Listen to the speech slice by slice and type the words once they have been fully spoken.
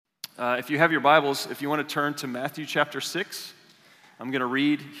If you have your Bibles, if you want to turn to Matthew chapter 6, I'm going to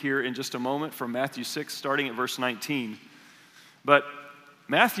read here in just a moment from Matthew 6, starting at verse 19. But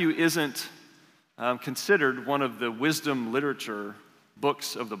Matthew isn't considered one of the wisdom literature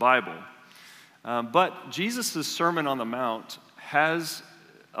books of the Bible. But Jesus' Sermon on the Mount has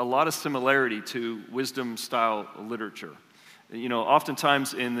a lot of similarity to wisdom-style literature. You know,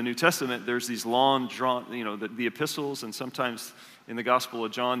 oftentimes in the New Testament, there's these long drawn, the epistles, and sometimes in the Gospel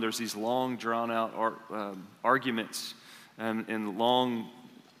of John, there's these long drawn-out arguments and long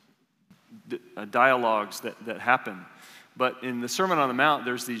dialogues that happen. But in the Sermon on the Mount,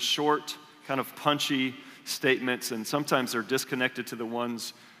 there's these short, kind of punchy statements, and sometimes they're disconnected to the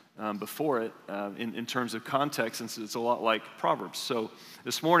ones before it in terms of context, and so it's a lot like Proverbs. So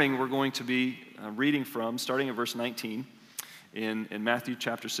this morning, we're going to be reading from, starting at verse 19, in Matthew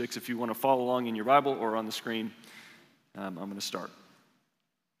chapter 6. If you want to follow along in your Bible or on the screen, I'm going to start.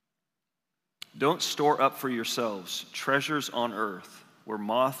 Don't store up for yourselves treasures on earth where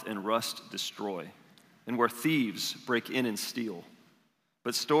moth and rust destroy and where thieves break in and steal.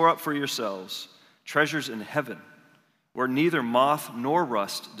 But store up for yourselves treasures in heaven where neither moth nor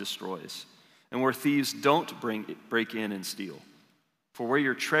rust destroys and where thieves don't break in and steal. For where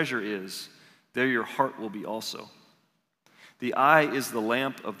your treasure is, there your heart will be also. The eye is the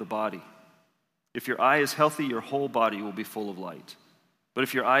lamp of the body. If your eye is healthy, your whole body will be full of light. But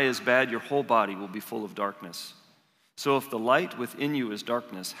if your eye is bad, your whole body will be full of darkness. So if the light within you is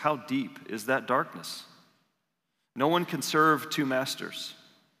darkness, how deep is that darkness? No one can serve two masters,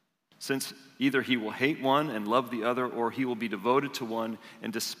 since either he will hate one and love the other, or he will be devoted to one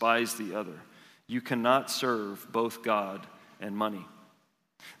and despise the other. You cannot serve both God and money.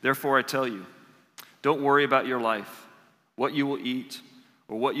 Therefore I tell you, don't worry about your life, what you will eat,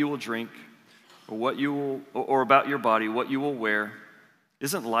 or what you will drink, or about your body, what you will wear.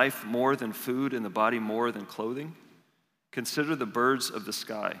 Isn't life more than food and the body more than clothing? Consider the birds of the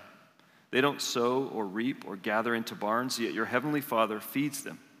sky. They don't sow or reap or gather into barns, yet your heavenly Father feeds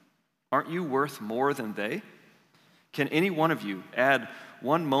them. Aren't you worth more than they? Can any one of you add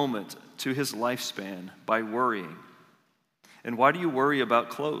one moment to his lifespan by worrying? And why do you worry about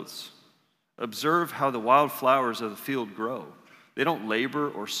clothes? Observe how the wild flowers of the field grow. They don't labor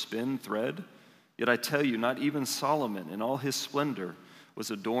or spin thread. Yet I tell you, not even Solomon in all his splendor was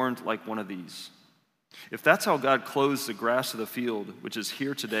adorned like one of these. If that's how God clothes the grass of the field, which is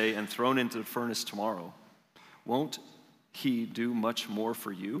here today and thrown into the furnace tomorrow, won't he do much more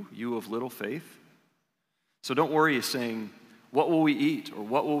for you, you of little faith? So don't worry, saying, what will we eat, or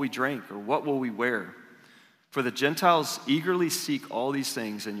what will we drink, or what will we wear? For the Gentiles eagerly seek all these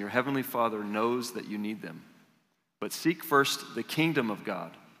things, and your heavenly Father knows that you need them. But seek first the kingdom of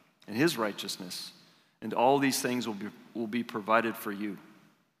God and his righteousness, and all these things will be provided for you.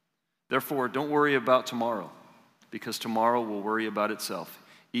 Therefore, don't worry about tomorrow, because tomorrow will worry about itself.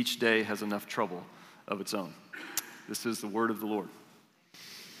 Each day has enough trouble of its own. This is the word of the Lord.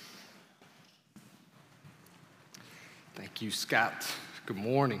 Thank you, Scott. Good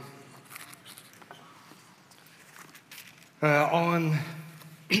morning. On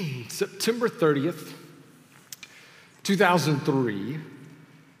September 30th, 2003, a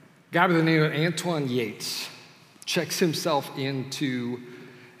guy by the name of Antoine Yates checks himself into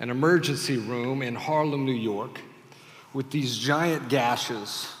an emergency room in Harlem, New York, with these giant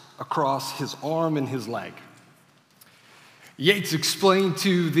gashes across his arm and his leg. Yates explained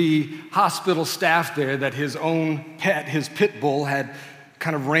to the hospital staff there that his own pet, his pit bull, had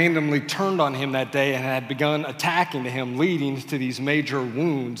kind of randomly turned on him that day and had begun attacking him, leading to these major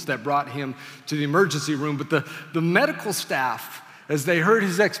wounds that brought him to the emergency room. But the medical staff, as they heard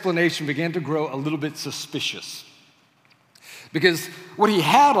his explanation, began to grow a little bit suspicious. Because what he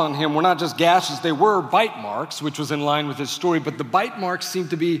had on him were not just gashes, they were bite marks, which was in line with his story, but the bite marks seemed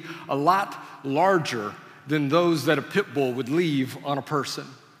to be a lot larger than those that a pit bull would leave on a person.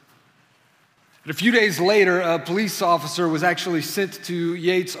 And a few days later, a police officer was actually sent to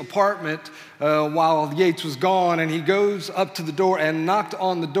Yates' apartment while Yates was gone, and he goes up to the door and knocked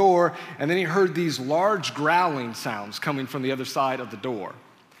on the door, and then he heard these large growling sounds coming from the other side of the door.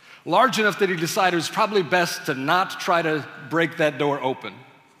 Large enough that he decided it was probably best to not try to break that door open.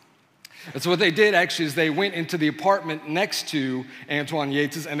 And so what they did actually is they went into the apartment next to Antoine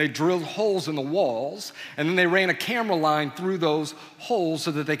Yates's and they drilled holes in the walls, and then they ran a camera line through those holes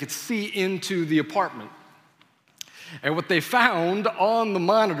so that they could see into the apartment. And what they found on the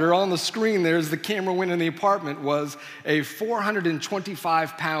monitor, on the screen there as the camera went in the apartment, was a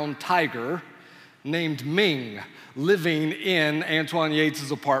 425-pound tiger named Ming living in Antoine Yates's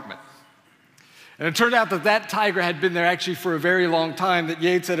apartment. And it turned out that that tiger had been there actually for a very long time, that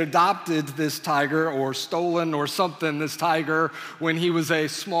Yates had adopted this tiger or stolen or something, this tiger, when he was a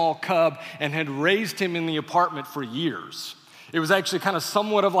small cub and had raised him in the apartment for years. It was actually kind of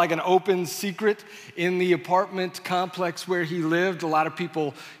somewhat of like an open secret in the apartment complex where he lived. A lot of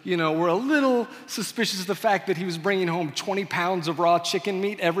people, were a little suspicious of the fact that he was bringing home 20 pounds of raw chicken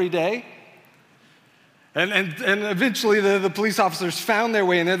meat every day. And eventually the police officers found their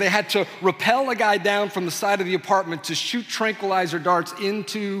way in there. They had to rappel a guy down from the side of the apartment to shoot tranquilizer darts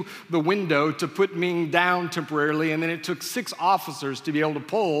into the window to put Ming down temporarily. And then it took 6 officers to be able to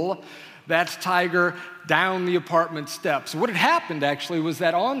pull that tiger down the apartment steps. What had happened actually was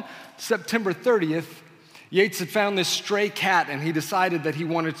that on September 30th, Yates had found this stray cat, and he decided that he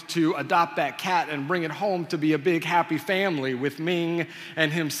wanted to adopt that cat and bring it home to be a big happy family with Ming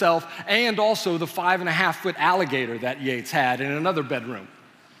and himself, and also the 5.5-foot alligator that Yates had in another bedroom.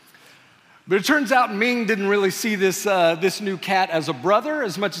 But it turns out Ming didn't really see this new cat as a brother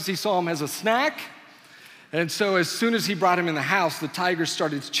as much as he saw him as a snack. And so as soon as he brought him in the house, the tiger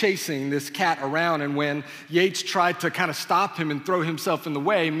started chasing this cat around, and when Yates tried to kind of stop him and throw himself in the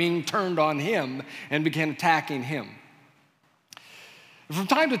way, Ming turned on him and began attacking him. From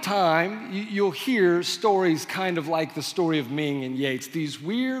time to time, you'll hear stories kind of like the story of Ming and Yates, these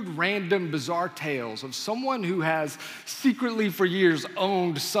weird, random, bizarre tales of someone who has secretly for years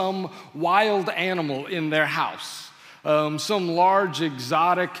owned some wild animal in their house, some large,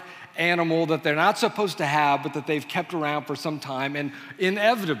 exotic animal that they're not supposed to have, but that they've kept around for some time. And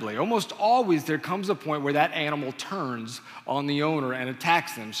inevitably, almost always, there comes a point where that animal turns on the owner and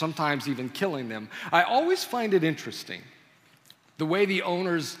attacks them, sometimes even killing them. I always find it interesting the way the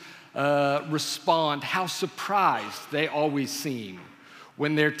owners respond, how surprised they always seem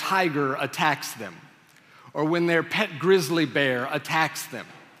when their tiger attacks them or when their pet grizzly bear attacks them,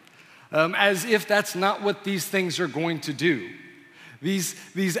 as if that's not what these things are going to do.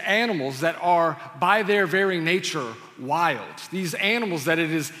 These animals that are, by their very nature, wild. These animals that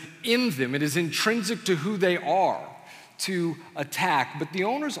it is in them, it is intrinsic to who they are to attack. But the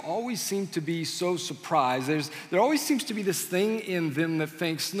owners always seem to be so surprised. There always seems to be this thing in them that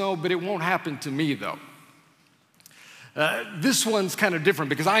thinks, no, but it won't happen to me, though. This one's kind of different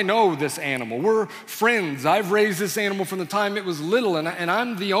because I know this animal. We're friends. I've raised this animal from the time it was little, and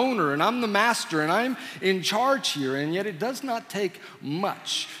I'm the owner, and I'm the master, and I'm in charge here. And yet it does not take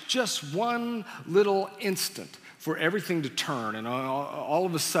much, just one little instant for everything to turn. And all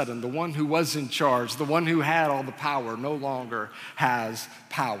of a sudden, the one who was in charge, the one who had all the power, no longer has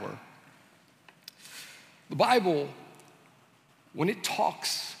power. The Bible, when it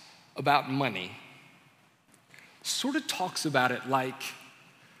talks about money, sort of talks about it like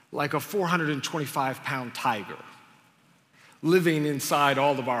a 425-pound tiger living inside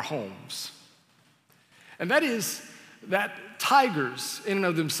all of our homes. And that is that tigers, in and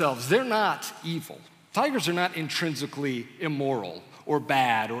of themselves, they're not evil. Tigers are not intrinsically immoral or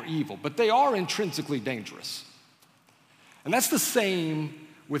bad or evil, but they are intrinsically dangerous. And that's the same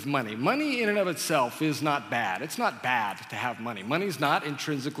with money. Money in and of itself is not bad. It's not bad to have money. Money is not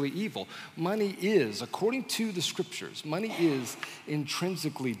intrinsically evil. Money is, according to the scriptures, money is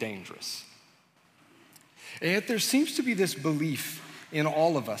intrinsically dangerous. And yet there seems to be this belief in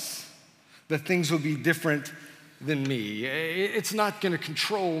all of us that things will be different than me. It's not going to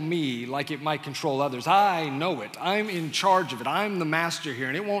control me like it might control others. I know it. I'm in charge of it. I'm the master here,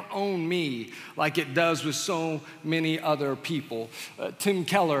 and it won't own me like it does with so many other people. Tim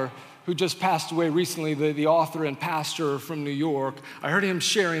Keller, who just passed away recently, the author and pastor from New York, I heard him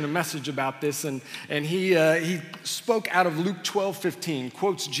sharing a message about this, and he spoke out of Luke 12:15,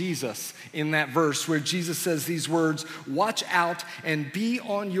 quotes Jesus in that verse where Jesus says these words, "Watch out and be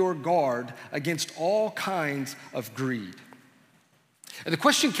on your guard against all kinds of greed." And the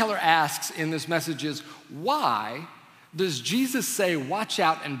question Keller asks in this message is, why does Jesus say, watch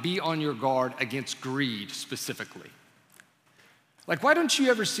out and be on your guard against greed specifically? Like, why don't you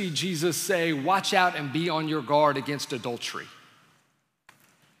ever see Jesus say, watch out and be on your guard against adultery?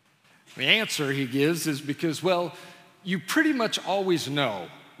 The answer he gives is because, well, you pretty much always know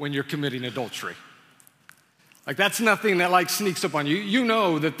when you're committing adultery. Like, that's nothing that like sneaks up on you. You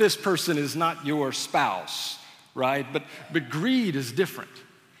know that this person is not your spouse, right? But greed is different.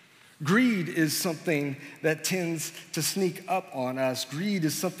 Greed is something that tends to sneak up on us. Greed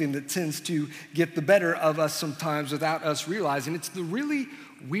is something that tends to get the better of us sometimes without us realizing. It's the really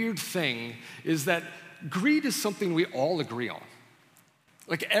weird thing is that greed is something we all agree on.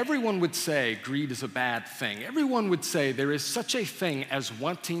 Like, everyone would say greed is a bad thing. Everyone would say there is such a thing as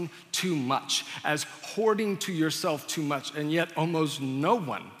wanting too much, as hoarding to yourself too much, and yet almost no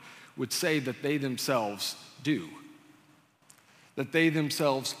one would say that they themselves do, that they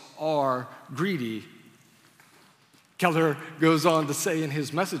themselves are greedy. Keller goes on to say in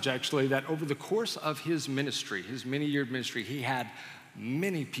his message, actually, that over the course of his ministry, his many-year ministry, he had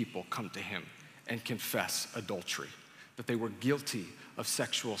many people come to him and confess adultery, that they were guilty of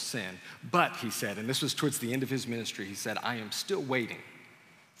sexual sin. But, he said, and this was towards the end of his ministry, he said, I am still waiting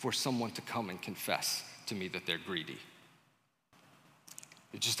for someone to come and confess to me that they're greedy.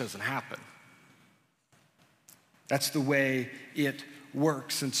 It just doesn't happen. That's the way it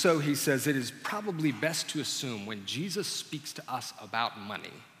works. And so he says it is probably best to assume when Jesus speaks to us about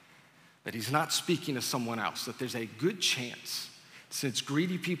money that he's not speaking to someone else, that there's a good chance, since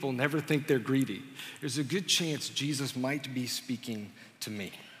greedy people never think they're greedy, there's a good chance Jesus might be speaking to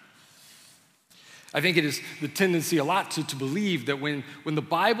me. I think it is the tendency a lot to believe that when the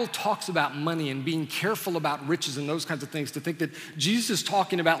Bible talks about money and being careful about riches and those kinds of things, to think that Jesus is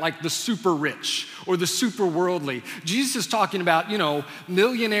talking about like the super rich or the super worldly. Jesus is talking about,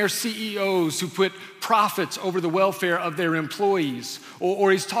 millionaire CEOs who put profits over the welfare of their employees.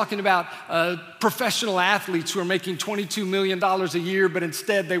 Or he's talking about professional athletes who are making $22 million a year, but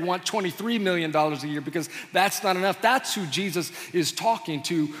instead they want $23 million a year because that's not enough. That's who Jesus is talking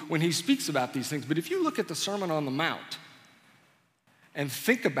to when he speaks about these things. But if you look at the Sermon on the Mount and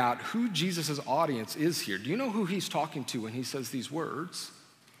think about who Jesus' audience is here, do you know who he's talking to when he says these words?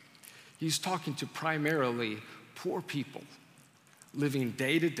 He's talking to primarily poor people living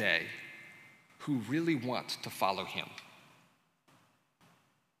day to day who really want to follow him.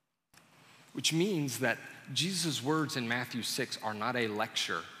 Which means that Jesus' words in Matthew 6 are not a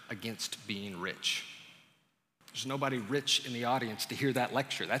lecture against being rich. There's nobody rich in the audience to hear that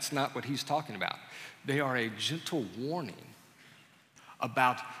lecture. That's not what he's talking about. They are a gentle warning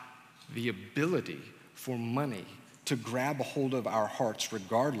about the ability for money to grab a hold of our hearts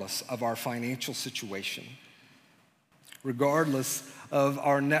regardless of our financial situation, regardless of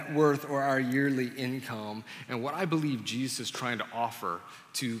our net worth or our yearly income. And what I believe Jesus is trying to offer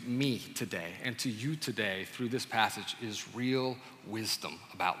to me today and to you today through this passage is real wisdom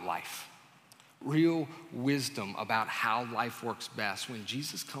about life. Real wisdom about how life works best. When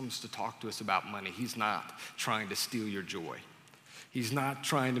Jesus comes to talk to us about money, he's not trying to steal your joy. He's not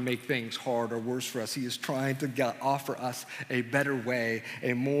trying to make things hard or worse for us. He is trying to offer us a better way,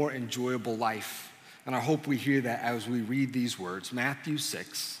 a more enjoyable life. And I hope we hear that as we read these words. Matthew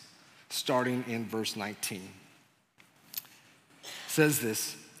 6, starting in verse 19. Says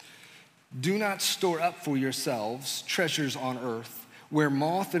this, "Do not store up for yourselves treasures on earth, where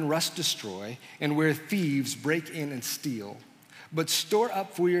moth and rust destroy, and where thieves break in and steal. But store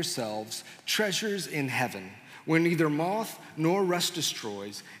up for yourselves treasures in heaven, where neither moth nor rust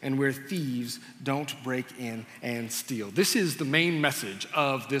destroys, and where thieves don't break in and steal." This is the main message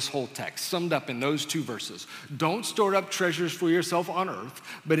of this whole text, summed up in those two verses. Don't store up treasures for yourself on earth,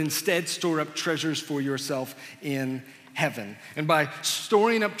 but instead store up treasures for yourself in heaven. And by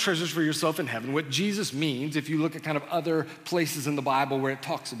storing up treasures for yourself in heaven, what Jesus means, if you look at kind of other places in the Bible where it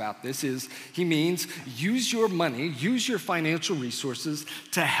talks about this, is he means use your money, use your financial resources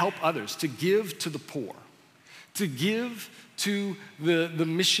to help others, to give to the poor, to give to the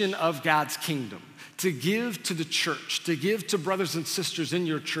mission of God's kingdom, to give to the church, to give to brothers and sisters in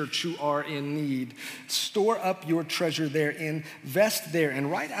your church who are in need. Store up your treasure there, invest there. And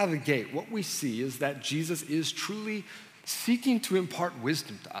right out of the gate, what we see is that Jesus is truly seeking to impart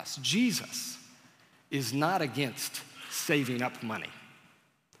wisdom to us. Jesus is not against saving up money.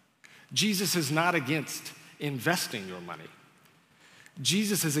 Jesus is not against investing your money.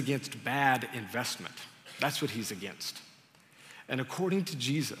 Jesus is against bad investment. That's what he's against. And according to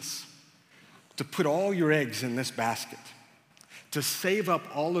Jesus, to put all your eggs in this basket, to save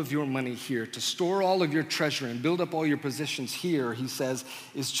up all of your money here, to store all of your treasure and build up all your possessions here, he says,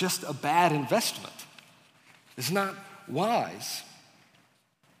 is just a bad investment. It's not wise.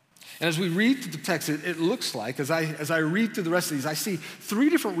 And as we read through the text, it looks like, as I read through the rest of these, I see three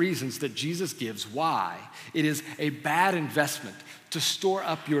different reasons that Jesus gives why it is a bad investment to store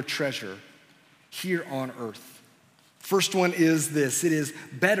up your treasure here on earth. First one is this: it is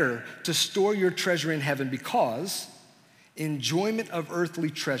better to store your treasure in heaven because enjoyment of earthly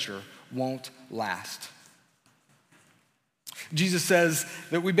treasure won't last. Jesus says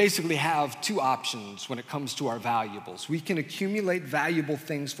that we basically have two options when it comes to our valuables. We can accumulate valuable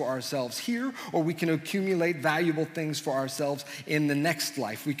things for ourselves here, or we can accumulate valuable things for ourselves in the next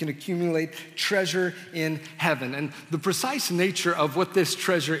life. We can accumulate treasure in heaven. And the precise nature of what this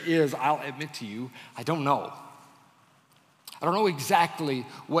treasure is, I'll admit to you, I don't know. I don't know exactly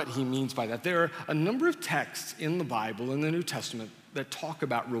what he means by that. There are a number of texts in the Bible, in the New Testament, that talk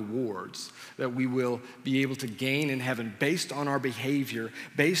about rewards that we will be able to gain in heaven based on our behavior,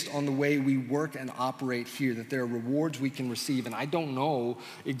 based on the way we work and operate here, that there are rewards we can receive. And I don't know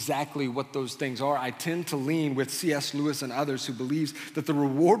exactly what those things are. I tend to lean with C.S. Lewis and others who believes that the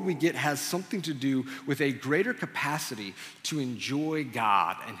reward we get has something to do with a greater capacity to enjoy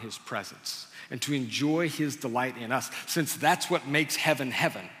God and his presence and to enjoy his delight in us, since that's what makes heaven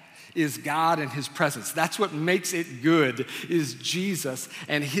heaven. Is God and his presence. That's what makes it good, is Jesus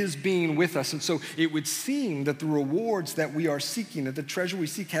and his being with us. And so it would seem that the rewards that we are seeking, that the treasure we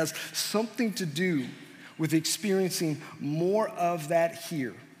seek, has something to do with experiencing more of that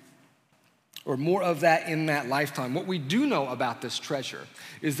here, or more of that in that lifetime. What we do know about this treasure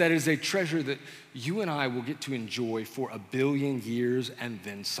is that it is a treasure that you and I will get to enjoy for 1 billion years and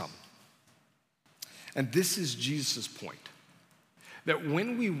then some. And this is Jesus' point. That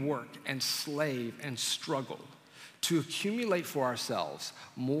when we work and slave and struggle to accumulate for ourselves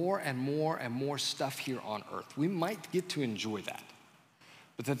more and more and more stuff here on earth, we might get to enjoy that,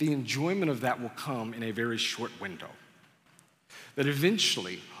 but that the enjoyment of that will come in a very short window. That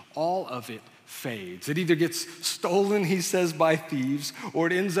eventually all of it fades. It either gets stolen, he says, by thieves, or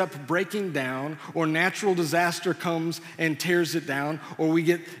it ends up breaking down, or natural disaster comes and tears it down, or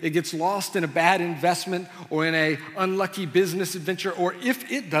it gets lost in a bad investment or in an unlucky business adventure, or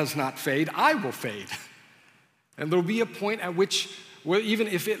if it does not fade, I will fade. And there'll be a point at which, well, even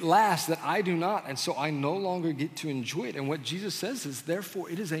if it lasts, that I do not, and so I no longer get to enjoy it. And what Jesus says is, therefore,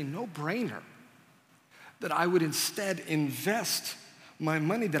 it is a no-brainer that I would instead invest my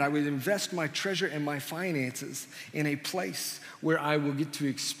money, that I would invest my treasure and my finances in a place where I will get to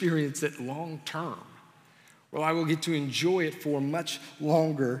experience it long term, where I will get to enjoy it for much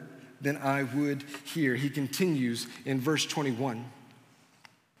longer than I would here. He continues in verse 21.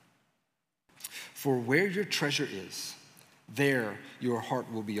 For where your treasure is, there your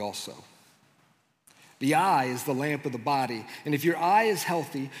heart will be also. The eye is the lamp of the body, and if your eye is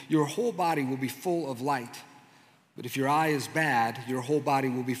healthy, your whole body will be full of light. But if your eye is bad, your whole body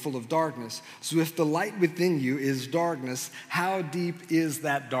will be full of darkness. So if the light within you is darkness, how deep is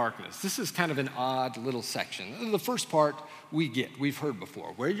that darkness? This is kind of an odd little section. The first part we've heard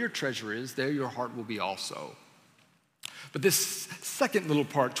before. Where your treasure is, there your heart will be also. But this second little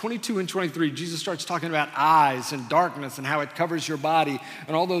part, 22 and 23, Jesus starts talking about eyes and darkness and how it covers your body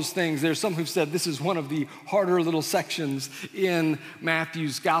and all those things. There's some who've said this is one of the harder little sections in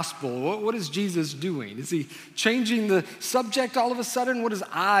Matthew's gospel. What is Jesus doing? Is he changing the subject all of a sudden? What does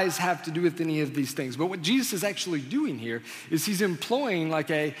eyes have to do with any of these things? But what Jesus is actually doing here is he's employing like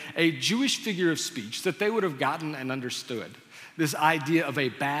a Jewish figure of speech that they would have gotten and understood. This idea of a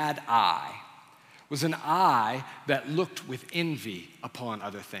bad eye was an eye that looked with envy upon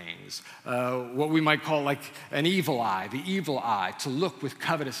other things. What we might call like an evil eye, the evil eye, to look with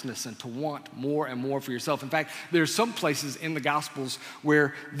covetousness and to want more and more for yourself. In fact, there are some places in the Gospels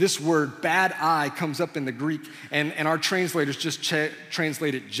where this word bad eye comes up in the Greek, and our translators just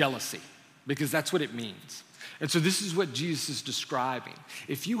translate it jealousy, because that's what it means. And so this is what Jesus is describing.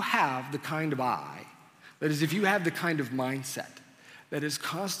 If you have the kind of eye, that is, if you have the kind of mindset that is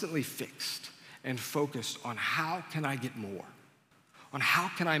constantly fixed and focused on how can I get more, on how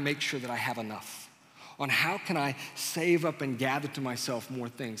can I make sure that I have enough, on how can I save up and gather to myself more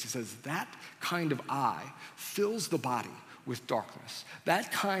things. He says that kind of eye fills the body with darkness.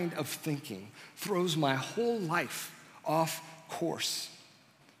 That kind of thinking throws my whole life off course.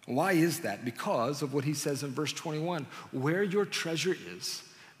 Why is that? Because of what he says in verse 21, where your treasure is,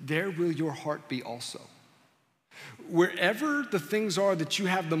 there will your heart be also. Wherever the things are that you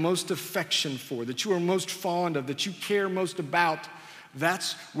have the most affection for, that you are most fond of, that you care most about,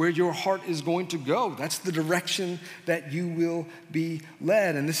 that's where your heart is going to go. That's the direction that you will be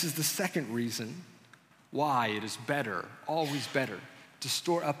led. And this is the second reason why it is better, always better, to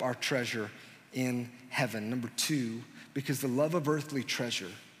store up our treasure in heaven. Number two, because the love of earthly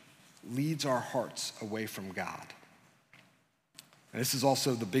treasure leads our hearts away from God. And this is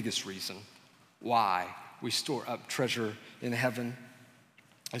also the biggest reason why we store up treasure in heaven.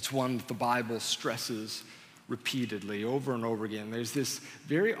 It's one that the Bible stresses repeatedly over and over again. There's this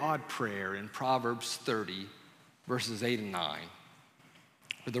very odd prayer in Proverbs 30, verses 8 and 9,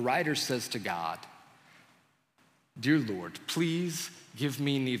 where the writer says to God, "Dear Lord, please give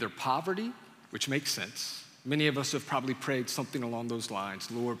me neither poverty," which makes sense. Many of us have probably prayed something along those lines.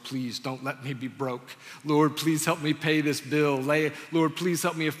 Lord, please don't let me be broke. Lord, please help me pay this bill. Lord, please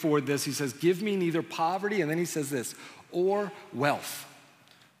help me afford this. He says, give me neither poverty, and then he says this, or wealth.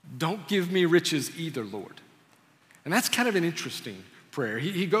 Don't give me riches either, Lord. And that's kind of an interesting prayer.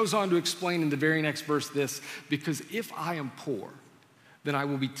 He goes on to explain in the very next verse this, because if I am poor, then I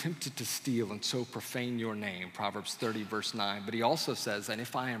will be tempted to steal and so profane your name, Proverbs 30, verse 9. But he also says, and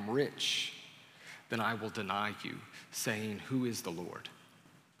if I am rich, then I will deny you, saying, who is the Lord?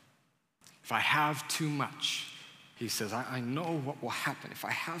 If I have too much, he says, I know what will happen. If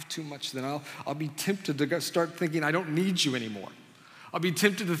I have too much, then I'll be tempted to start thinking I don't need you anymore. I'll be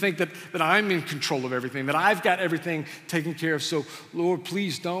tempted to think that I'm in control of everything, that I've got everything taken care of. So, Lord,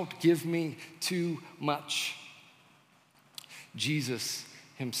 please don't give me too much. Jesus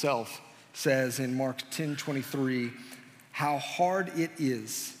himself says in Mark 10:23, how hard it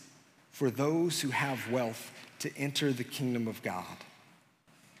is for those who have wealth to enter the kingdom of God.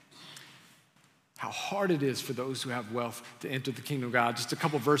 How hard it is for those who have wealth to enter the kingdom of God. Just a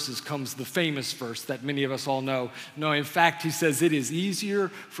couple verses comes the famous verse that many of us all know. No, in fact, he says it is easier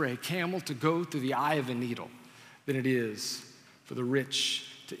for a camel to go through the eye of a needle than it is for the rich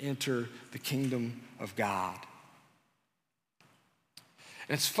to enter the kingdom of God.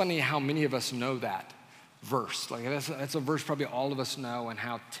 And it's funny how many of us know that verse. Like that's a verse probably all of us know, and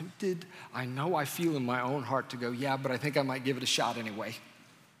how tempted I know I feel in my own heart to go, yeah, but I think I might give it a shot anyway.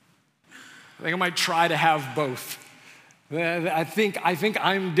 I think I might try to have both. I think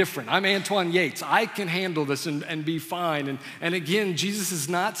I'm different. I'm Antoine Yates. I can handle this and be fine. And again, Jesus is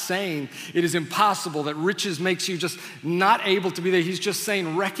not saying it is impossible, that riches makes you just not able to be there. He's just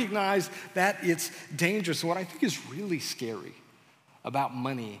saying recognize that it's dangerous. And what I think is really scary about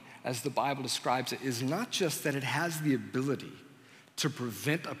money, as the Bible describes it, is not just that it has the ability to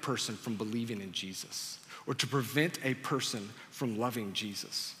prevent a person from believing in Jesus or to prevent a person from loving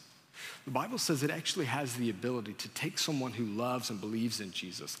Jesus. The Bible says it actually has the ability to take someone who loves and believes in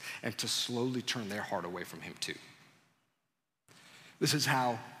Jesus and to slowly turn their heart away from him too. This is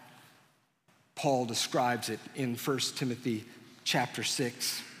how Paul describes it in 1 Timothy chapter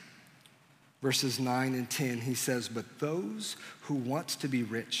 6, verses 9 and 10. He says, but those who want to be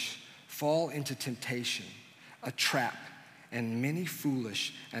rich fall into temptation, a trap, and many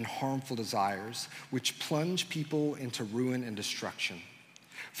foolish and harmful desires, which plunge people into ruin and destruction.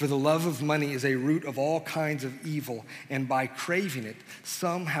 For the love of money is a root of all kinds of evil, and by craving it,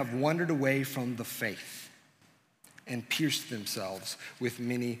 some have wandered away from the faith and pierced themselves with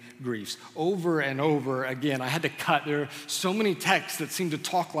many griefs. Over and over again, I had to cut. There are so many texts that seem to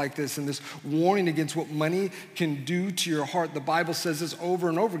talk like this, and this warning against what money can do to your heart. The Bible says this over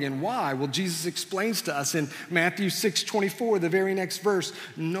and over again. Why? Well, Jesus explains to us in Matthew 6:24, the very next verse,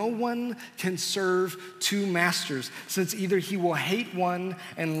 no one can serve two masters, since either he will hate one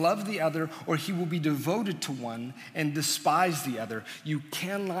and love the other, or he will be devoted to one and despise the other. You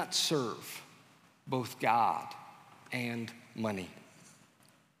cannot serve both God and money.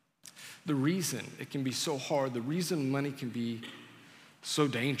 The reason it can be so hard, the reason money can be so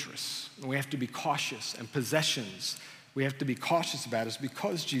dangerous, and we have to be cautious, and possessions we have to be cautious about, is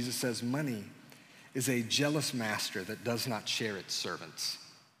because Jesus says money is a jealous master that does not share its servants.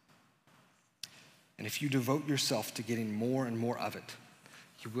 And if you devote yourself to getting more and more of it,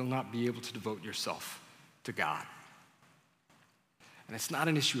 you will not be able to devote yourself to God. And it's not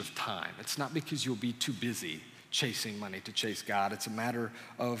an issue of time. It's not because you'll be too busy chasing money to chase God. It's a matter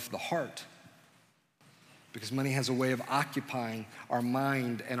of the heart. Because money has a way of occupying our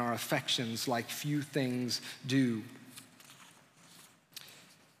mind and our affections like few things do.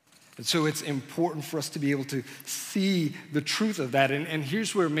 And so it's important for us to be able to see the truth of that. And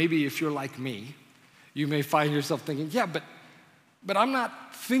here's where maybe if you're like me, you may find yourself thinking, yeah, but I'm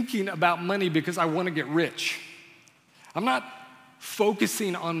not thinking about money because I want to get rich. I'm not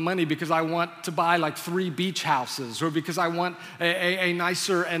focusing on money because I want to buy like 3 beach houses, or because I want a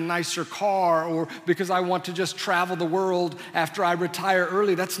nicer and nicer car, or because I want to just travel the world after I retire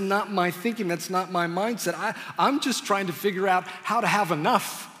early. That's not my thinking. That's not my mindset. I'm just trying to figure out how to have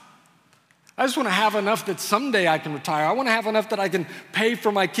enough. I just want to have enough that someday I can retire. I want to have enough that I can pay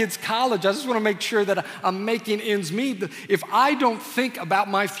for my kids' college. I just want to make sure that I'm making ends meet. If I don't think about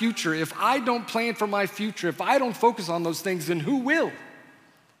my future, if I don't plan for my future, if I don't focus on those things, then who will?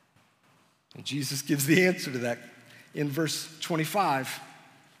 And Jesus gives the answer to that in verse 25.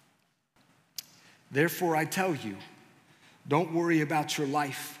 Therefore, I tell you, don't worry about your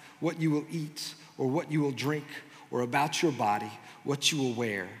life, what you will eat or what you will drink, or about your body, what you will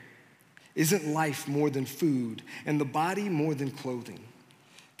wear. Isn't life more than food, and the body more than clothing?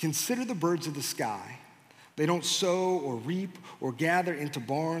 Consider the birds of the sky. They don't sow or reap or gather into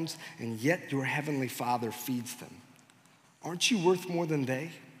barns, and yet your heavenly Father feeds them. Aren't you worth more than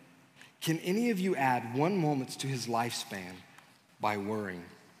they? Can any of you add 1 moment to his lifespan by worrying?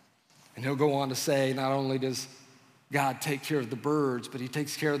 And he'll go on to say, not only does God take care of the birds, but he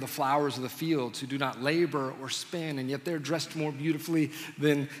takes care of the flowers of the fields who do not labor or spin, and yet they're dressed more beautifully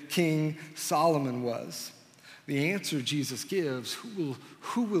than King Solomon was. The answer Jesus gives, who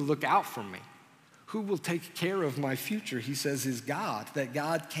will look out for me? Who will take care of my future? He says is God, that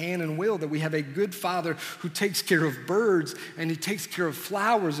God can and will, that we have a good Father who takes care of birds and he takes care of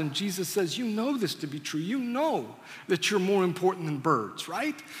flowers. And Jesus says, you know this to be true. You know that you're more important than birds,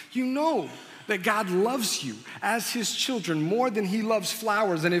 right? You know that God loves you as his children more than he loves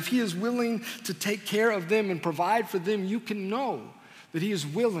flowers. And if he is willing to take care of them and provide for them, you can know that he is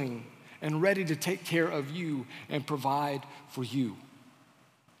willing and ready to take care of you and provide for you.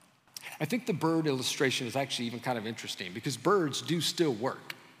 I think the bird illustration is actually even kind of interesting because birds do still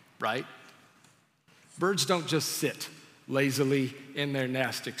work, right? Birds don't just sit lazily in their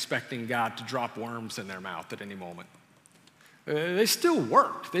nest expecting God to drop worms in their mouth at any moment. They still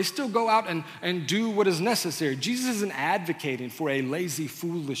work. They still go out and do what is necessary. Jesus isn't advocating for a lazy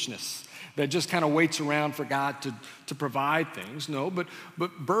foolishness that just kind of waits around for God to provide things. No, but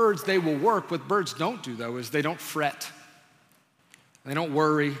birds, they will work. What birds don't do, though, is they don't fret. They don't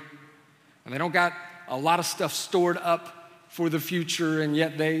worry. And they don't got a lot of stuff stored up for the future, and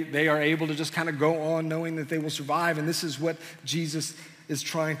yet they are able to just kind of go on knowing that they will survive. And this is what Jesus is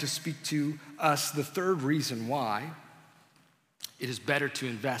trying to speak to us. The third reason why it is better to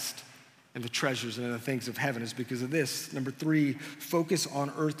invest in the treasures and in the things of heaven is because of this. Number 3, focus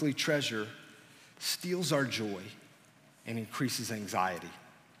on earthly treasure steals our joy and increases anxiety.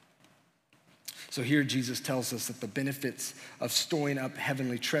 So here Jesus tells us that the benefits of storing up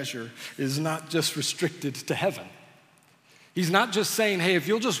heavenly treasure is not just restricted to heaven. He's not just saying, hey, if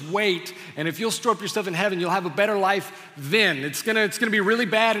you'll just wait and if you'll store up your stuff in heaven, you'll have a better life then. It's gonna be really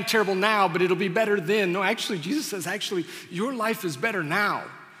bad and terrible now, but it'll be better then. No, actually, Jesus says, your life is better now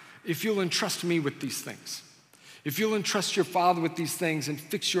if you'll entrust me with these things. If you'll entrust your Father with these things and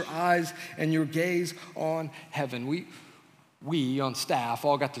fix your eyes and your gaze on heaven. We on staff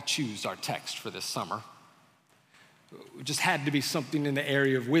all got to choose our text for this summer. It just had to be something in the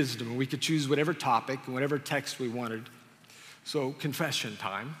area of wisdom, and we could choose whatever topic and whatever text we wanted. So confession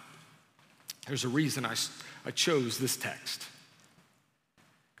time. There's a reason I chose this text.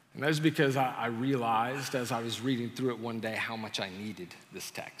 And that is because I realized as I was reading through it one day how much I needed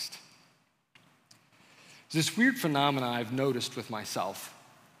this text. There's this weird phenomena I've noticed with myself.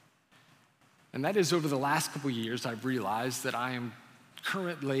 And that is over the last couple years, I've realized that I am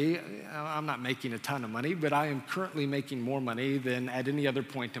currently, I'm not making a ton of money, but I am currently making more money than at any other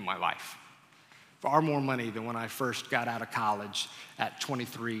point in my life. Far more money than when I first got out of college at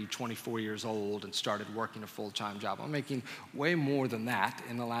 23, 24 years old and started working a full-time job. I'm making way more than that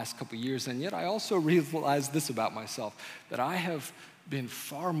in the last couple years, and yet I also realized this about myself, that I have been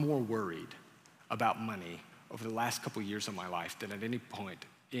far more worried about money over the last couple years of my life than at any point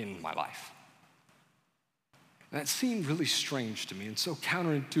in my life. And that seemed really strange to me and so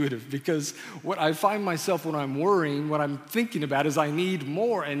counterintuitive because what I find myself when I'm worrying, what I'm thinking about is I need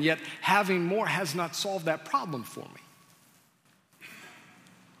more, and yet having more has not solved that problem for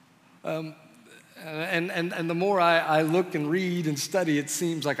me. And the more I look and read and study, it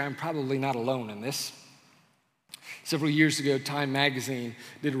seems like I'm probably not alone in this. Several years ago, Time magazine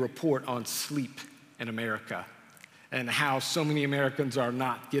did a report on sleep in America and how so many Americans are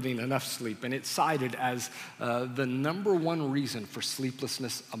not getting enough sleep. And it cited as the number one reason for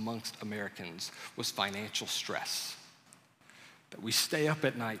sleeplessness amongst Americans was financial stress. That we stay up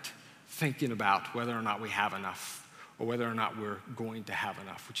at night thinking about whether or not we have enough or whether or not we're going to have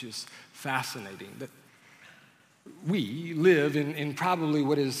enough, which is fascinating. That we live in probably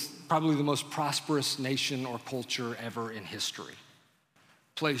what is probably the most prosperous nation or culture ever in history.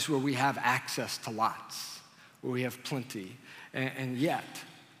 A place where we have access to lots, where we have plenty. And yet,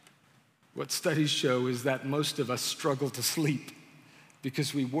 what studies show is that most of us struggle to sleep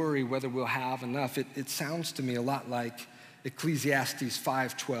because we worry whether we'll have enough. It sounds to me a lot like Ecclesiastes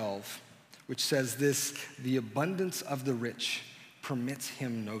 5:12, which says this: the abundance of the rich permits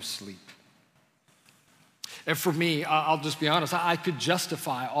him no sleep. And for me, I'll just be honest, I could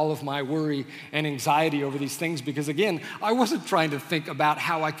justify all of my worry and anxiety over these things because, again, I wasn't trying to think about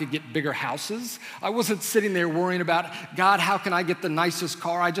how I could get bigger houses. I wasn't sitting there worrying about, God, how can I get the nicest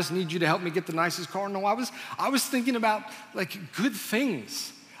car? I just need you to help me get the nicest car. No, I was thinking about, like, good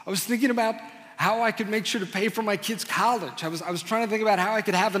things. I was thinking about how I could make sure to pay for my kids' college. I was trying to think about how I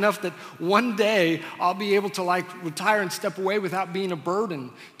could have enough that one day I'll be able to retire and step away without being a burden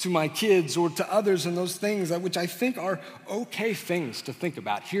to my kids or to others, and those things which I think are okay things to think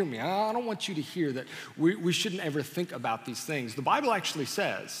about. Hear me. I don't want you to hear that we shouldn't ever think about these things. The Bible actually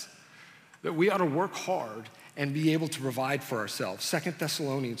says that we ought to work hard and be able to provide for ourselves. 2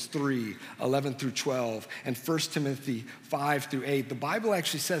 Thessalonians 3, 11 through 12, and 1 Timothy 5 through 8. The Bible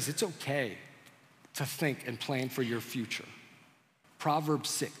actually says it's okay to think and plan for your future. Proverbs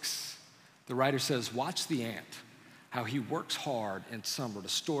 6, the writer says, watch the ant, how he works hard in summer to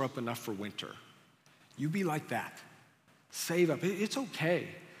store up enough for winter. You be like that. Save up. It's okay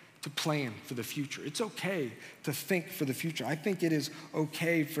to plan for the future. It's okay to think for the future. I think it is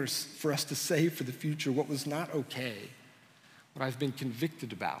okay for us to save for the future. What was not okay, what I've been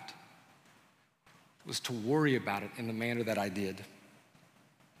convicted about, was to worry about it in the manner that I did.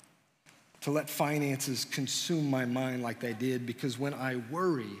 To let finances consume my mind like they did, because when I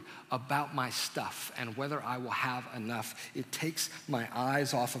worry about my stuff and whether I will have enough, it takes my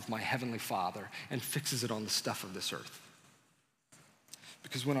eyes off of my Heavenly Father and fixes it on the stuff of this earth.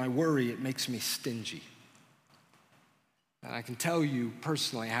 Because when I worry, it makes me stingy. And I can tell you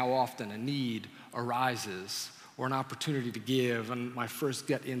personally how often a need arises or an opportunity to give, and my first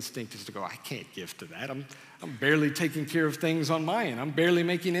gut instinct is to go, I can't give to that. I'm barely taking care of things on my end. I'm barely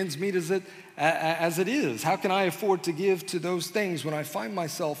making ends meet as it is. How can I afford to give to those things? When I find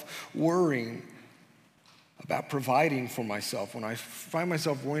myself worrying about providing for myself, when I find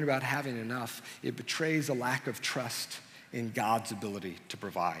myself worrying about having enough, it betrays a lack of trust in God's ability to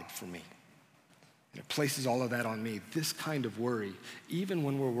provide for me. And it places all of that on me. This kind of worry, even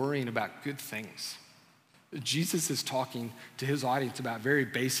when we're worrying about good things. Jesus is talking to his audience about very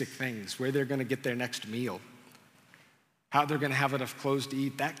basic things, where they're going to get their next meal, how they're going to have enough clothes to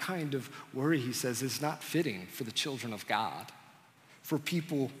eat. That kind of worry, he says, is not fitting for the children of God, for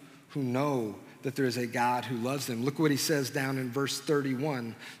people who know that there is a God who loves them. Look what he says down in verse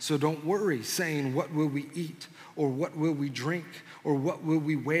 31. So don't worry, saying, what will we eat? Or what will we drink? Or what will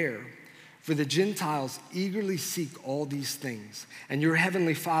we wear? For the Gentiles eagerly seek all these things, and your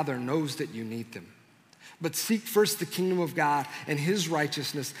heavenly Father knows that you need them. But seek first the kingdom of God and his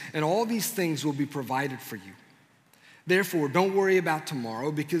righteousness, and all these things will be provided for you. Therefore, don't worry about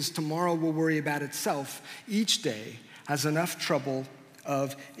tomorrow, because tomorrow will worry about itself. Each day has enough trouble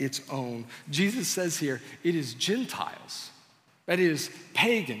of its own. Jesus says here, it is Gentiles, that is,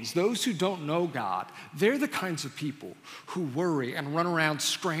 pagans, those who don't know God. They're the kinds of people who worry and run around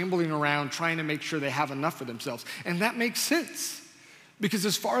scrambling around trying to make sure they have enough for themselves. And that makes sense. Because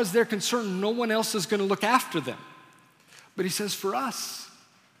as far as they're concerned, no one else is going to look after them. But he says, for us,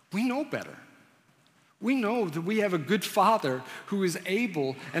 we know better. We know that we have a good Father who is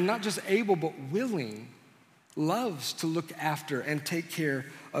able, and not just able, but willing, loves to look after and take care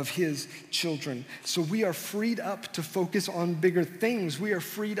of his children. So we are freed up to focus on bigger things. We are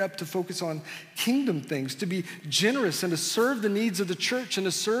freed up to focus on kingdom things, to be generous and to serve the needs of the church and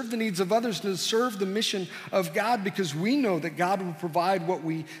to serve the needs of others and to serve the mission of God, because we know that God will provide what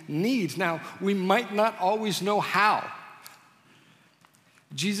we need. Now, we might not always know how.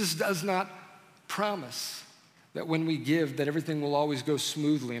 Jesus does not promise that when we give, that everything will always go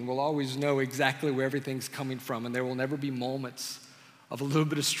smoothly and we'll always know exactly where everything's coming from, and there will never be moments of a little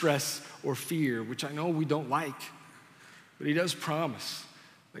bit of stress or fear, which I know we don't like. But he does promise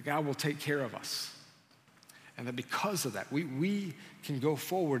that God will take care of us, and that because of that, we can go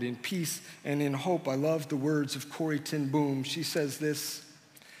forward in peace and in hope. I love the words of Corrie ten Boom. She says this: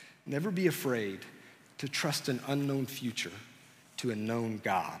 never be afraid to trust an unknown future to a known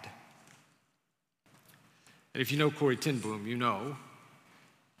God. And if you know Corrie ten Boom, you know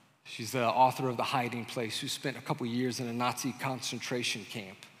she's the author of The Hiding Place, who spent a couple years in a Nazi concentration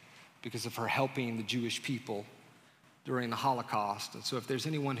camp because of her helping the Jewish people during the Holocaust. And so if there's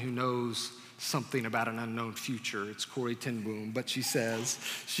anyone who knows something about an unknown future, it's Corrie ten Boom. But she says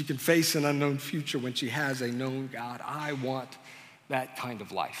she can face an unknown future when she has a known God. I want that kind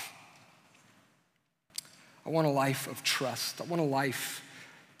of life. I want a life of trust. I want a life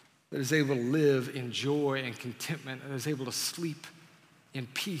that is able to live in joy and contentment and is able to sleep in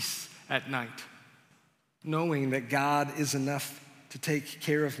peace at night, knowing that God is enough to take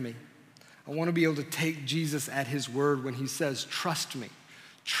care of me. I want to be able to take Jesus at his word when he says, trust me,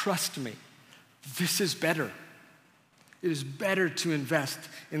 trust me. This is better. It is better to invest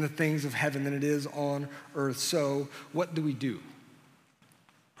in the things of heaven than it is on earth. So what do we do?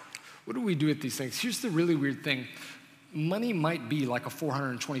 What do we do with these things? Here's the really weird thing. Money might be like a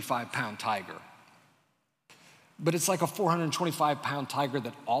 425-pound tiger, but it's like a 425-pound tiger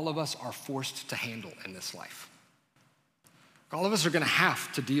that all of us are forced to handle in this life. All of us are going to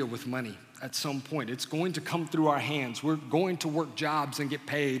have to deal with money at some point. It's going to come through our hands. We're going to work jobs and get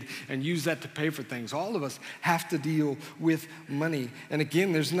paid and use that to pay for things. All of us have to deal with money. And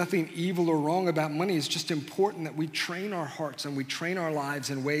again, there's nothing evil or wrong about money. It's just important that we train our hearts and we train our lives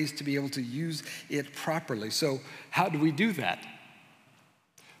in ways to be able to use it properly. So how do we do that?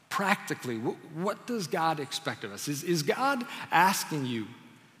 Practically, what does God expect of us? Is God asking you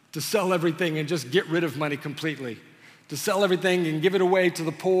to sell everything and just get rid of money completely? To sell everything and give it away to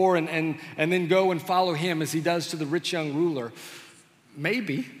the poor and then go and follow him as he does to the rich young ruler?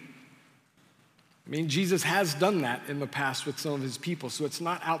 Maybe. I mean, Jesus has done that in the past with some of his people, so it's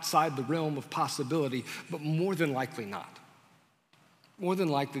not outside the realm of possibility, but more than likely not. More than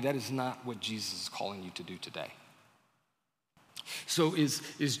likely, that is not what Jesus is calling you to do today. So is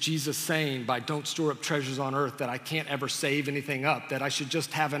Jesus saying by don't store up treasures on earth that I can't ever save anything up, that I should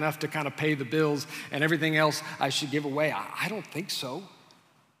just have enough to kind of pay the bills and everything else I should give away? I don't think so.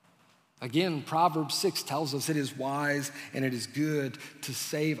 Again, Proverbs 6 tells us it is wise and it is good to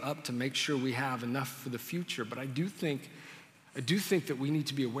save up to make sure we have enough for the future. But I do think that we need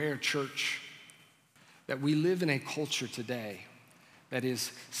to be aware, church, that we live in a culture today that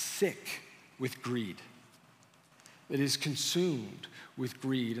is sick with greed, that is consumed with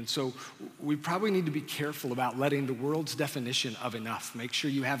greed. And so we probably need to be careful about letting the world's definition of enough, make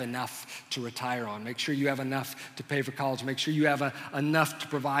sure you have enough to retire on, make sure you have enough to pay for college, make sure you have enough to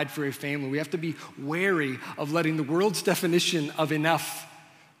provide for a family. We have to be wary of letting the world's definition of enough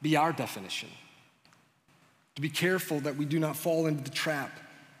be our definition. To be careful that we do not fall into the trap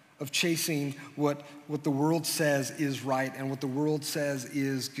of chasing what the world says is right and what the world says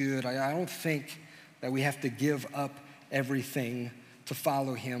is good. I don't think that we have to give up everything to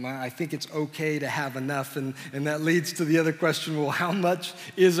follow him. I think it's okay to have enough, and that leads to the other question, well, how much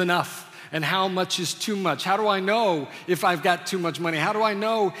is enough? And how much is too much? How do I know if I've got too much money? How do I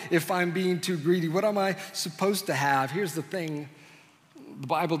know if I'm being too greedy? What am I supposed to have? Here's the thing, the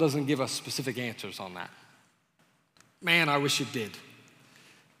Bible doesn't give us specific answers on that. Man, I wish it did.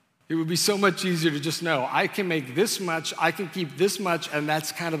 It would be so much easier to just know, I can make this much, I can keep this much, and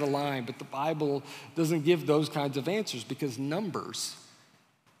that's kind of the line. But the Bible doesn't give those kinds of answers because numbers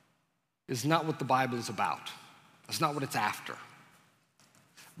is not what the Bible is about. That's not what it's after.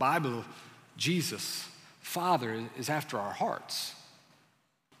 Bible, Jesus, Father, is after our hearts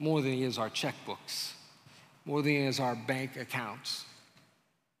more than he is our checkbooks, more than he is our bank accounts.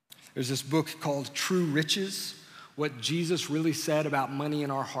 There's this book called True Riches, What Jesus Really Said About Money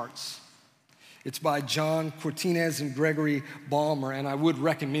in Our Hearts. It's by John Cortines and Gregory Balmer, and I would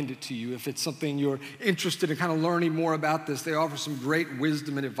recommend it to you if it's something you're interested in kind of learning more about this. They offer some great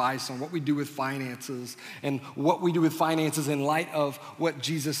wisdom and advice on what we do with finances and what we do with finances in light of what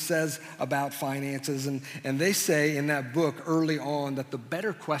Jesus says about finances. And they say in that book early on that the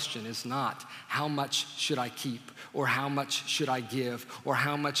better question is not how much should I keep or how much should I give or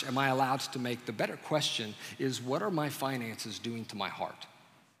how much am I allowed to make. The better question is what are my finances doing to my heart?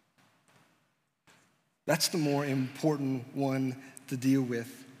 That's the more important one to deal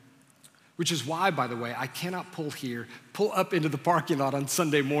with. Which is why, by the way, I cannot pull up into the parking lot on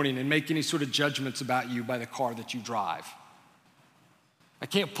Sunday morning and make any sort of judgments about you by the car that you drive. I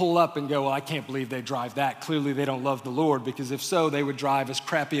can't pull up and go, well, I can't believe they drive that. Clearly they don't love the Lord, because if so, they would drive as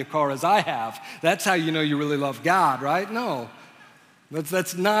crappy a car as I have. That's how you know you really love God, right? No.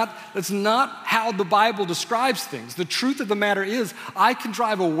 That's not how the Bible describes things. The truth of the matter is, I can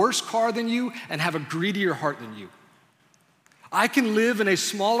drive a worse car than you and have a greedier heart than you. I can live in a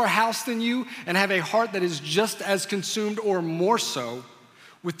smaller house than you and have a heart that is just as consumed or more so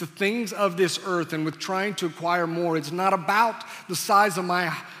with the things of this earth and with trying to acquire more. It's not about the size of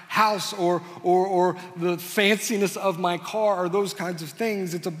my house or the fanciness of my car or those kinds of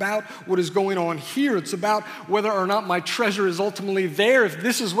things. It's about what is going on here. It's about whether or not my treasure is ultimately there, if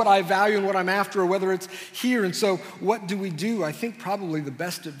this is what I value and what I'm after, or whether it's here. And so what do we do? I think probably the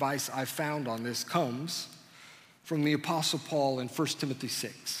best advice I've found on this comes from the Apostle Paul in 1 Timothy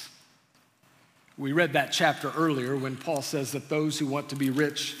 6. We read that chapter earlier when Paul says that those who want to be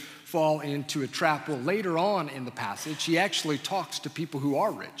rich fall into a trap. Well, later on in the passage, he actually talks to people who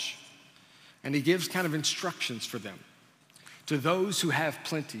are rich, and he gives kind of instructions for them. To those who have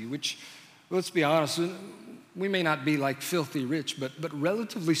plenty, which, let's be honest, we may not be like filthy rich, but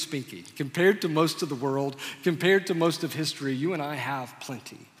relatively speaking, compared to most of the world, compared to most of history, you and I have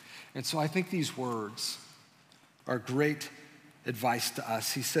plenty. And so I think these words are great advice to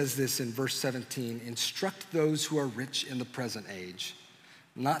us. He says this in verse 17, instruct those who are rich in the present age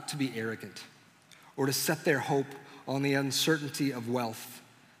not to be arrogant or to set their hope on the uncertainty of wealth,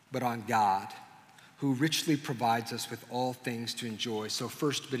 but on God, who richly provides us with all things to enjoy. So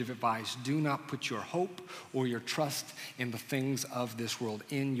first bit of advice, do not put your hope or your trust in the things of this world,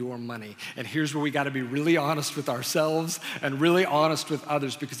 in your money. And here's where we got to be really honest with ourselves and really honest with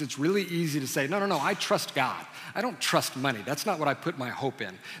others, because it's really easy to say, no, I trust God. I don't trust money. That's not what I put my hope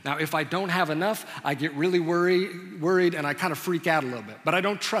in. Now, if I don't have enough, I get really worried and I kind of freak out a little bit, but I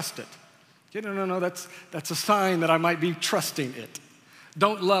don't trust it. No, that's a sign that I might be trusting it.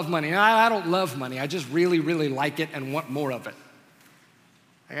 Don't love money. I don't love money. I just really, really like it and want more of it.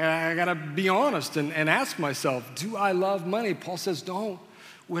 I got to be honest and ask myself, do I love money? Paul says, don't.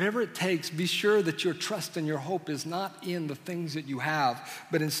 Whatever it takes, be sure that your trust and your hope is not in the things that you have,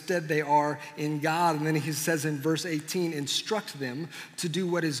 but instead they are in God. And then he says in verse 18, instruct them to do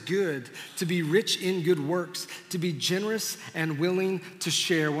what is good, to be rich in good works, to be generous and willing to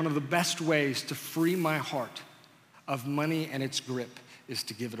share. One of the best ways to free my heart of money and its grip is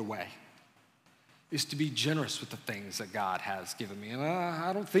to give it away, is to be generous with the things that God has given me. And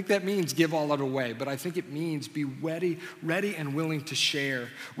I don't think that means give all of it away, but I think it means be ready and willing to share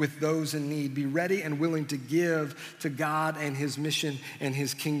with those in need. Be ready and willing to give to God and his mission and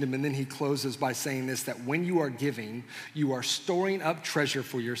his kingdom. And then he closes by saying this, that when you are giving, you are storing up treasure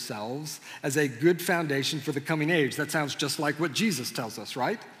for yourselves as a good foundation for the coming age. That sounds just like what Jesus tells us,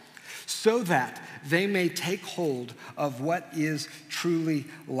 right? So that they may take hold of what is truly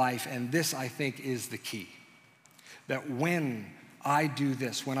life. And this, I think, is the key. That when I do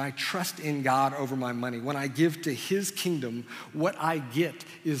this, when I trust in God over my money, when I give to his kingdom, what I get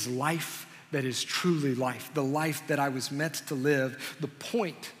is life that is truly life, the life that I was meant to live. The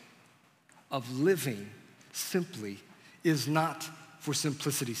point of living simply is not for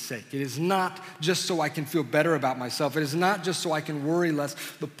simplicity's sake. It is not just so I can feel better about myself. It is not just so I can worry less.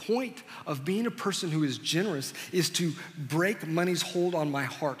 The point of being a person who is generous is to break money's hold on my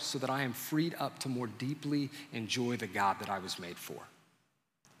heart so that I am freed up to more deeply enjoy the God that I was made for.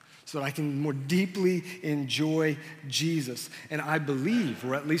 So that I can more deeply enjoy Jesus. And I believe,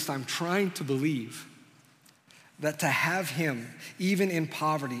 or at least I'm trying to believe, that to have him, even in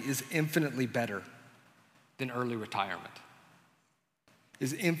poverty, is infinitely better than early retirement.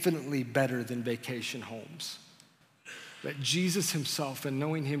 Is infinitely better than vacation homes. That Jesus himself and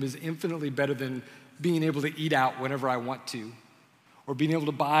knowing him is infinitely better than being able to eat out whenever I want to, or being able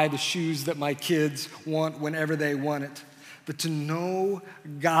to buy the shoes that my kids want whenever they want it. But to know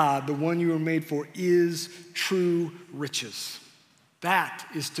God, the one you were made for, is true riches. That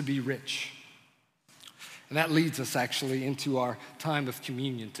is to be rich. And that leads us actually into our time of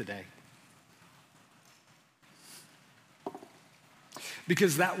communion today.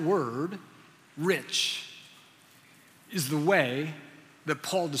 Because that word, rich, is the way that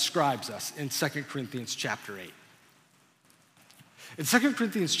Paul describes us in 2 Corinthians chapter 8. In 2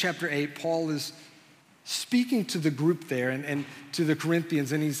 Corinthians chapter 8, Paul is speaking to the group there and to the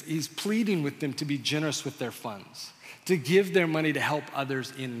Corinthians, and he's pleading with them to be generous with their funds, to give their money to help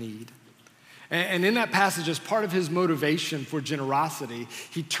others in need. And in that passage, as part of his motivation for generosity,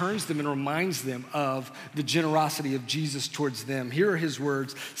 he turns them and reminds them of the generosity of Jesus towards them. Here are his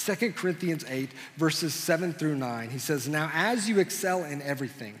words, 2 Corinthians 8, verses 7 through 9. He says, now as you excel in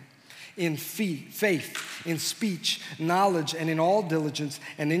everything, in faith, in speech, knowledge, and in all diligence,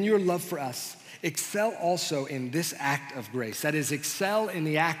 and in your love for us, excel also in this act of grace. That is, excel in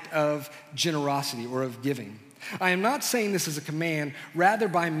the act of generosity or of giving. I am not saying this as a command. Rather,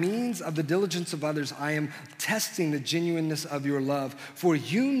 by means of the diligence of others, I am testing the genuineness of your love. For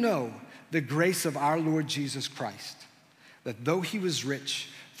you know the grace of our Lord Jesus Christ, that though he was rich,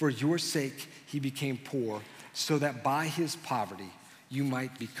 for your sake he became poor, so that by his poverty you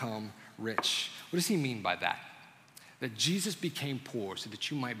might become rich. What does he mean by that? That Jesus became poor so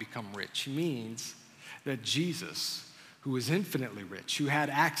that you might become rich. He means that Jesus, who was infinitely rich, who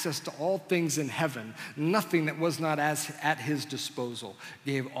had access to all things in heaven, nothing that was not at his disposal,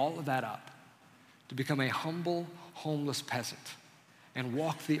 gave all of that up to become a humble, homeless peasant and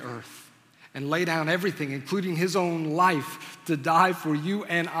walk the earth and lay down everything, including his own life, to die for you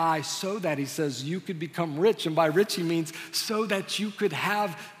and I, so that, he says, you could become rich. And by rich, he means so that you could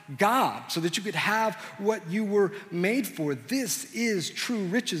have God, so that you could have what you were made for. This is true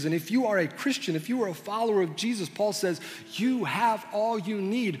riches. And if you are a Christian, if you are a follower of Jesus, Paul says, you have all you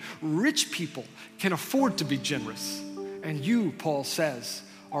need. Rich people can afford to be generous. And you, Paul says,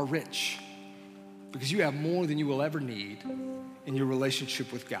 are rich because you have more than you will ever need in your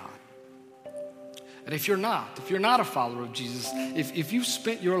relationship with God. And if you're not a follower of Jesus, if you've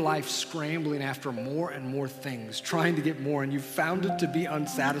spent your life scrambling after more and more things, trying to get more, and you've found it to be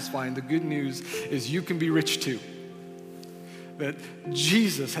unsatisfying, the good news is you can be rich too. that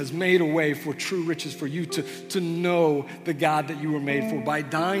Jesus has made a way for true riches for you to know the God that you were made for by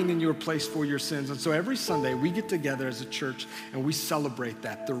dying in your place for your sins. And so every Sunday we get together as a church and we celebrate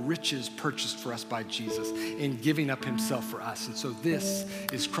that, the riches purchased for us by Jesus in giving up himself for us. And so this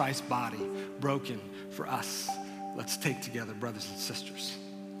is Christ's body broken for us. Let's take together, brothers and sisters.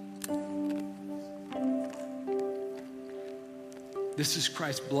 This is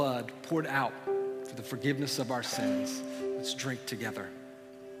Christ's blood poured out for the forgiveness of our sins. Let's drink together.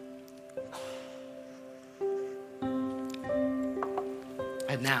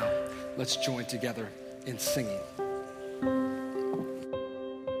 And now, let's join together in singing.